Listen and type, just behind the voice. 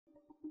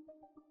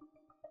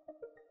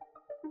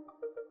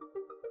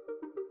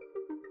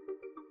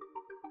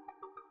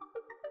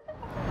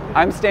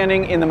I'm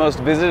standing in the most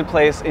visited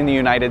place in the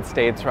United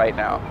States right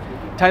now.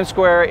 Times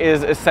Square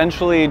is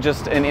essentially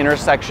just an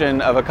intersection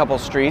of a couple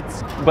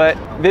streets, but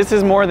this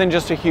is more than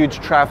just a huge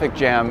traffic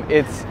jam.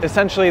 It's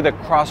essentially the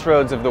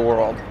crossroads of the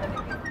world.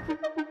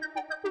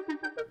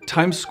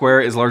 Times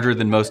Square is larger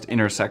than most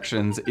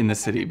intersections in the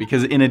city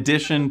because in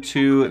addition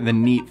to the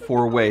neat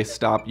four-way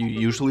stop you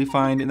usually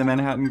find in the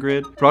Manhattan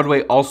grid,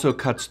 Broadway also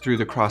cuts through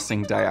the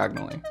crossing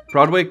diagonally.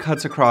 Broadway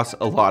cuts across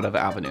a lot of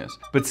avenues,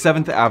 but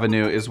 7th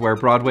Avenue is where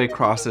Broadway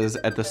crosses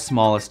at the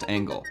smallest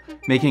angle,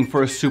 making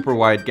for a super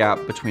wide gap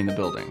between the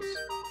buildings.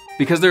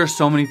 Because there are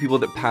so many people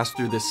that pass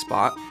through this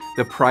spot,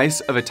 the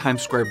price of a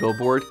Times Square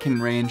billboard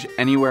can range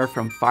anywhere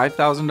from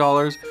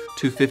 $5,000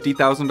 to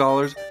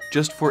 $50,000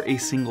 just for a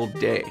single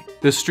day.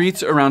 The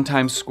streets around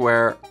Times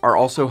Square are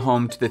also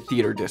home to the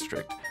Theater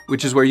District,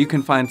 which is where you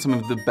can find some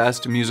of the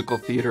best musical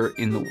theater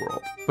in the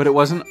world. But it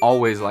wasn't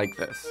always like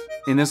this.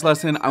 In this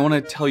lesson, I want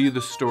to tell you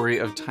the story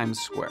of Times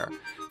Square,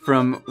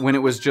 from when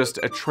it was just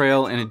a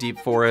trail in a deep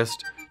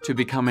forest to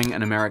becoming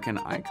an American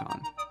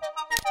icon.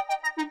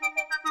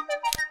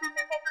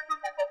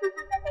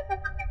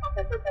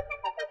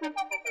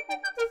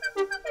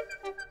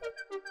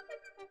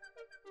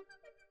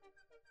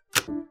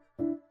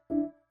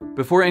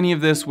 Before any of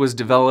this was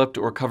developed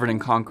or covered in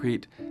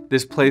concrete,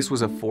 this place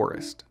was a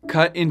forest.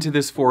 Cut into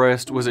this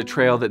forest was a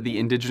trail that the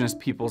indigenous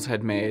peoples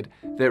had made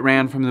that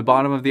ran from the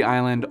bottom of the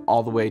island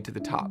all the way to the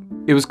top.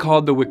 It was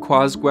called the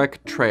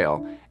Wecquaesgeek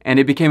Trail, and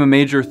it became a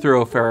major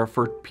thoroughfare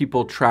for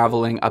people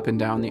traveling up and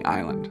down the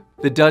island.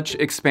 The Dutch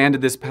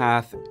expanded this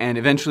path, and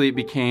eventually it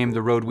became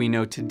the road we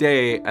know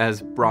today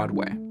as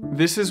Broadway.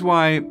 This is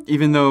why,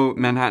 even though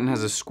Manhattan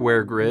has a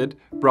square grid,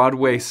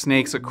 Broadway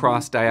snakes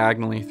across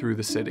diagonally through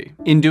the city.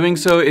 In doing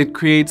so, it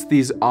creates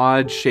these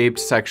odd-shaped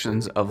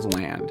sections of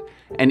land.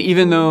 And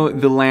even though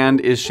the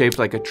land is shaped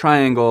like a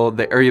triangle,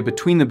 the area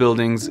between the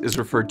buildings is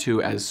referred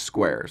to as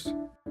squares.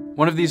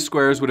 One of these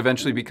squares would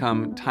eventually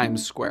become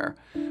Times Square,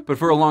 but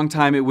for a long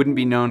time it wouldn't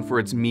be known for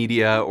its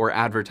media or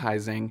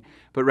advertising,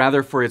 but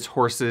rather for its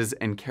horses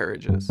and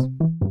carriages.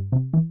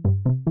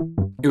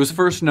 It was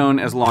first known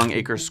as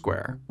Longacre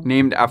Square,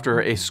 named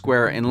after a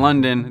square in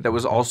London that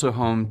was also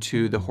home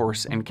to the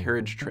horse and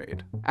carriage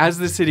trade. As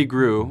the city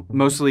grew,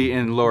 mostly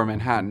in Lower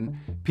Manhattan,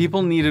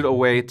 people needed a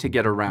way to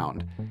get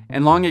around,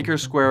 and Longacre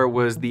Square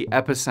was the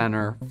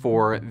epicenter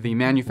for the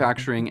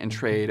manufacturing and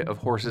trade of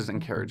horses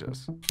and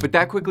carriages. But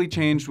that quickly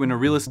changed when a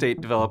real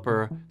estate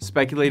developer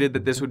speculated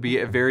that this would be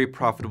a very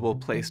profitable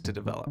place to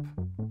develop.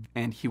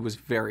 And he was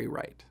very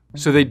right.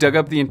 So they dug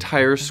up the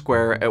entire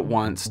square at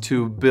once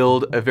to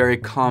build a very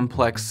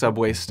complex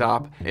subway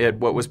stop at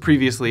what was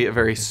previously a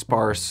very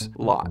sparse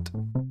lot.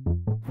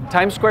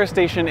 Times Square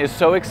Station is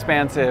so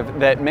expansive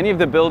that many of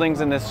the buildings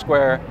in this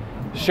square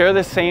share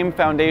the same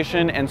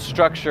foundation and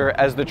structure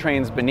as the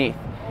trains beneath.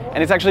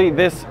 And it's actually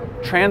this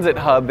transit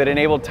hub that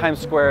enabled Times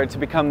Square to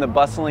become the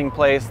bustling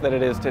place that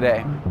it is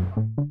today.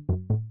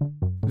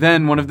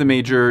 Then one of the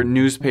major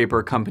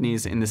newspaper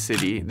companies in the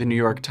city, the New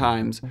York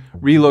Times,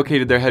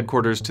 relocated their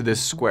headquarters to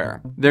this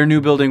square. Their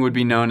new building would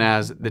be known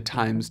as the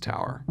Times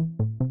Tower.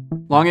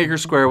 Longacre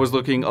Square was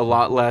looking a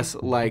lot less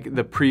like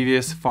the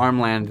previous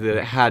farmland that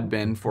it had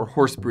been for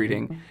horse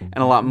breeding,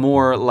 and a lot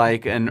more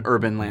like an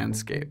urban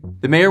landscape.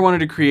 The mayor wanted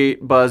to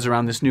create buzz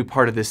around this new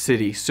part of the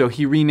city, so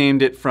he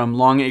renamed it from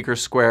Longacre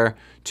Square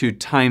to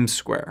Times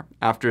Square,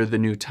 after the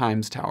new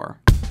Times Tower.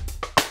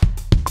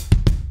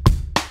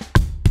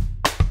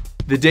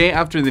 The day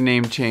after the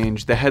name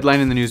change, the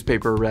headline in the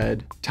newspaper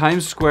read,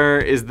 "Times Square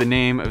is the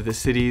name of the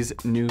city's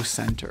new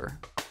center."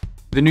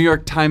 The New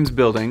York Times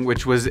building,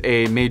 which was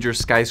a major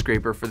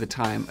skyscraper for the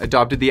time,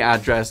 adopted the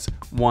address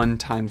 1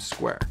 Times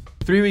Square.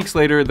 3 weeks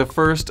later, the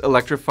first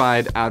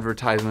electrified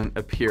advertisement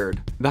appeared.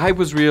 The hype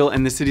was real,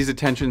 and the city's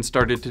attention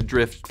started to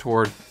drift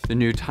toward the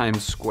new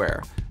Times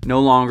Square,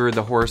 no longer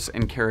the horse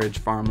and carriage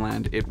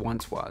farmland it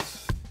once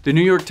was. The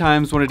New York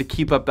Times wanted to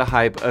keep up the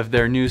hype of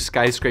their new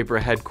skyscraper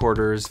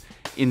headquarters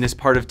in this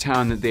part of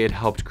town that they had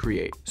helped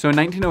create. So in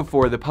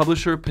 1904, the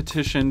publisher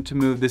petitioned to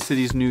move the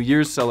city's New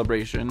Year's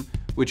celebration,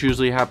 which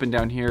usually happened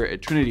down here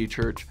at Trinity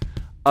Church,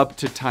 up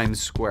to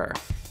Times Square,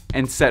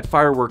 and set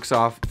fireworks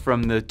off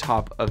from the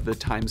top of the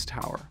Times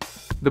Tower.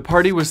 The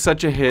party was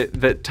such a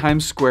hit that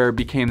Times Square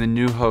became the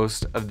new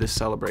host of this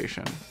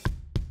celebration.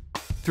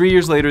 3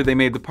 years later, they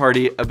made the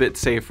party a bit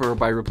safer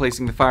by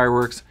replacing the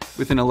fireworks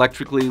with an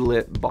electrically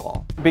lit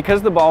ball.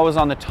 Because the ball was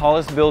on the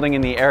tallest building in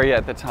the area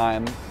at the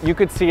time, you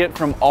could see it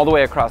from all the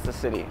way across the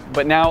city.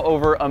 But now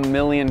over 1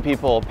 million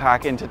people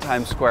pack into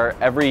Times Square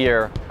every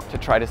year to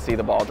try to see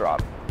the ball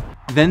drop.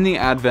 Then the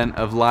advent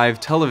of live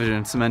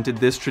television cemented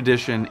this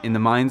tradition in the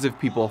minds of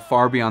people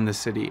far beyond the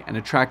city and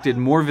attracted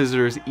more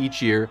visitors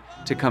each year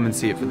to come and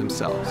see it for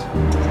themselves.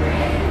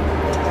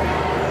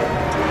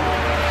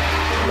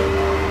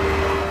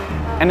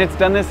 And it's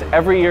done this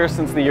every year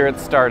since the year it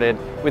started,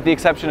 with the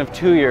exception of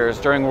 2 years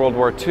during World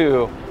War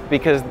II,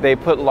 because they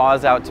put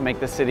laws out to make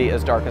the city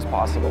as dark as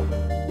possible.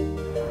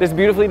 This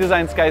beautifully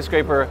designed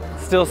skyscraper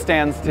still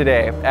stands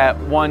today at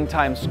 1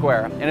 Times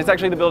Square, and it's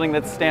actually the building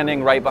that's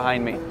standing right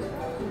behind me.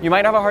 You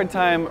might have a hard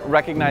time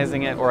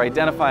recognizing it or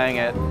identifying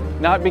it,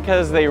 not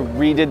because they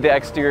redid the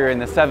exterior in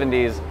the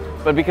 70s,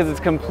 but because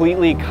it's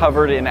completely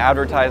covered in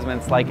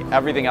advertisements like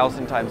everything else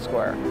in Times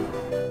Square.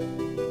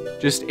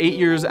 Just 8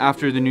 years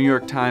after the New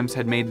York Times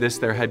had made this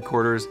their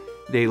headquarters,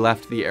 they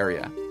left the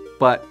area.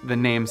 But the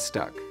name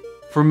stuck.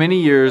 For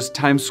many years,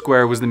 Times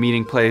Square was the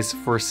meeting place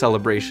for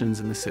celebrations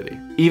in the city.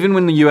 Even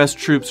when the US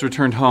troops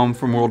returned home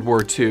from World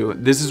War II,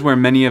 this is where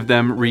many of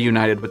them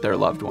reunited with their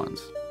loved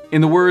ones. In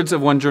the words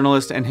of one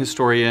journalist and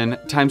historian,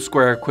 Times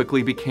Square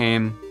quickly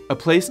became a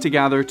place to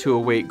gather to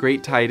await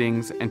great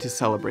tidings and to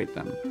celebrate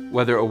them,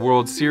 whether a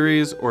World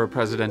Series or a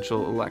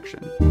presidential election.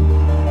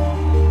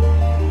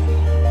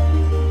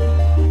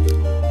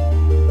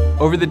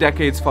 Over the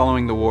decades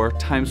following the war,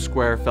 Times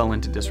Square fell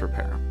into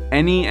disrepair.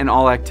 Any and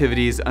all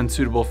activities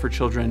unsuitable for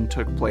children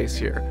took place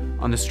here,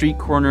 on the street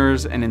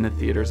corners and in the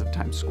theaters of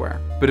Times Square.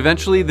 But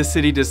eventually the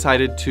city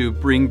decided to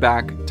bring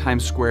back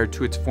Times Square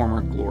to its former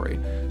glory,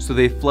 so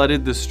they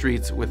flooded the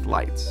streets with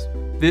lights.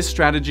 This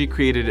strategy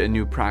created a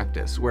new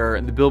practice,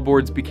 where the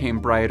billboards became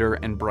brighter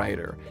and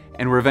brighter,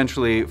 and were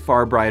eventually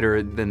far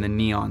brighter than the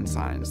neon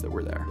signs that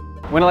were there.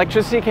 When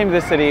electricity came to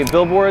the city,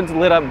 billboards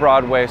lit up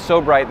Broadway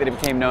so bright that it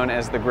became known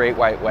as the Great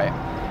White Way.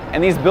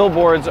 And these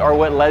billboards are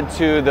what led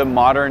to the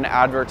modern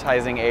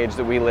advertising age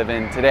that we live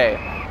in today.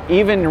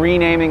 Even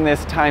renaming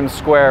this Times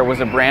Square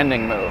was a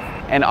branding move.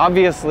 And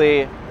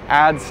obviously,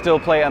 ads still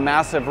play a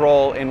massive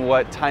role in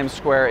what Times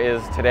Square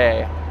is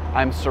today.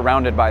 I'm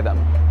surrounded by them.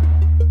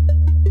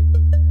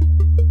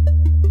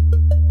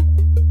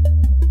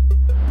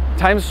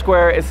 Times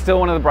Square is still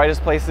one of the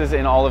brightest places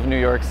in all of New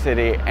York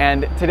City,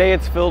 and today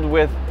it's filled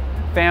with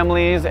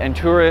families and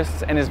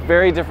tourists and is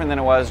very different than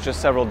it was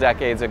just several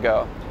decades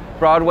ago.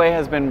 Broadway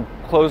has been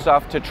closed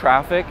off to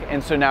traffic,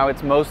 and so now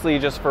it's mostly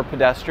just for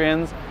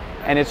pedestrians,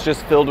 and it's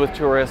just filled with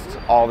tourists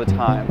all the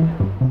time.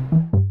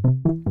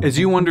 As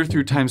you wander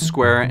through Times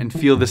Square and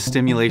feel the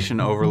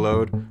stimulation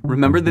overload,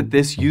 remember that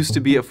this used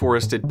to be a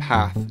forested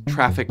path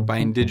trafficked by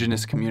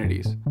indigenous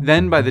communities,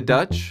 then by the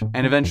Dutch,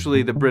 and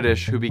eventually the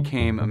British, who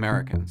became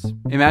Americans.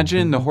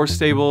 Imagine the horse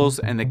stables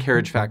and the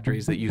carriage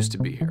factories that used to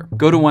be here.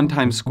 Go to One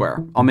Times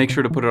Square. I'll make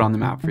sure to put it on the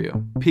map for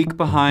you. Peek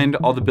behind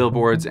all the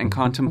billboards and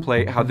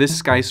contemplate how this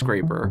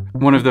skyscraper,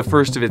 one of the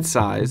first of its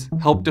size,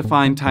 helped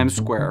define Times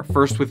Square,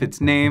 first with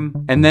its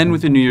name, and then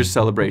with a New Year's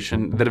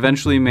celebration that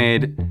eventually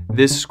made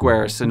this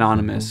square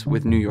synonymous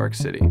with New York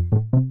City.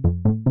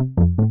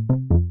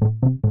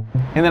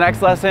 In the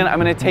next lesson, I'm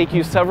going to take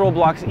you several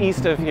blocks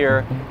east of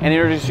here and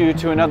introduce you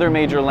to another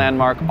major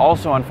landmark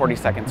also on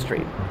 42nd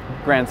Street,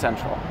 Grand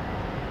Central.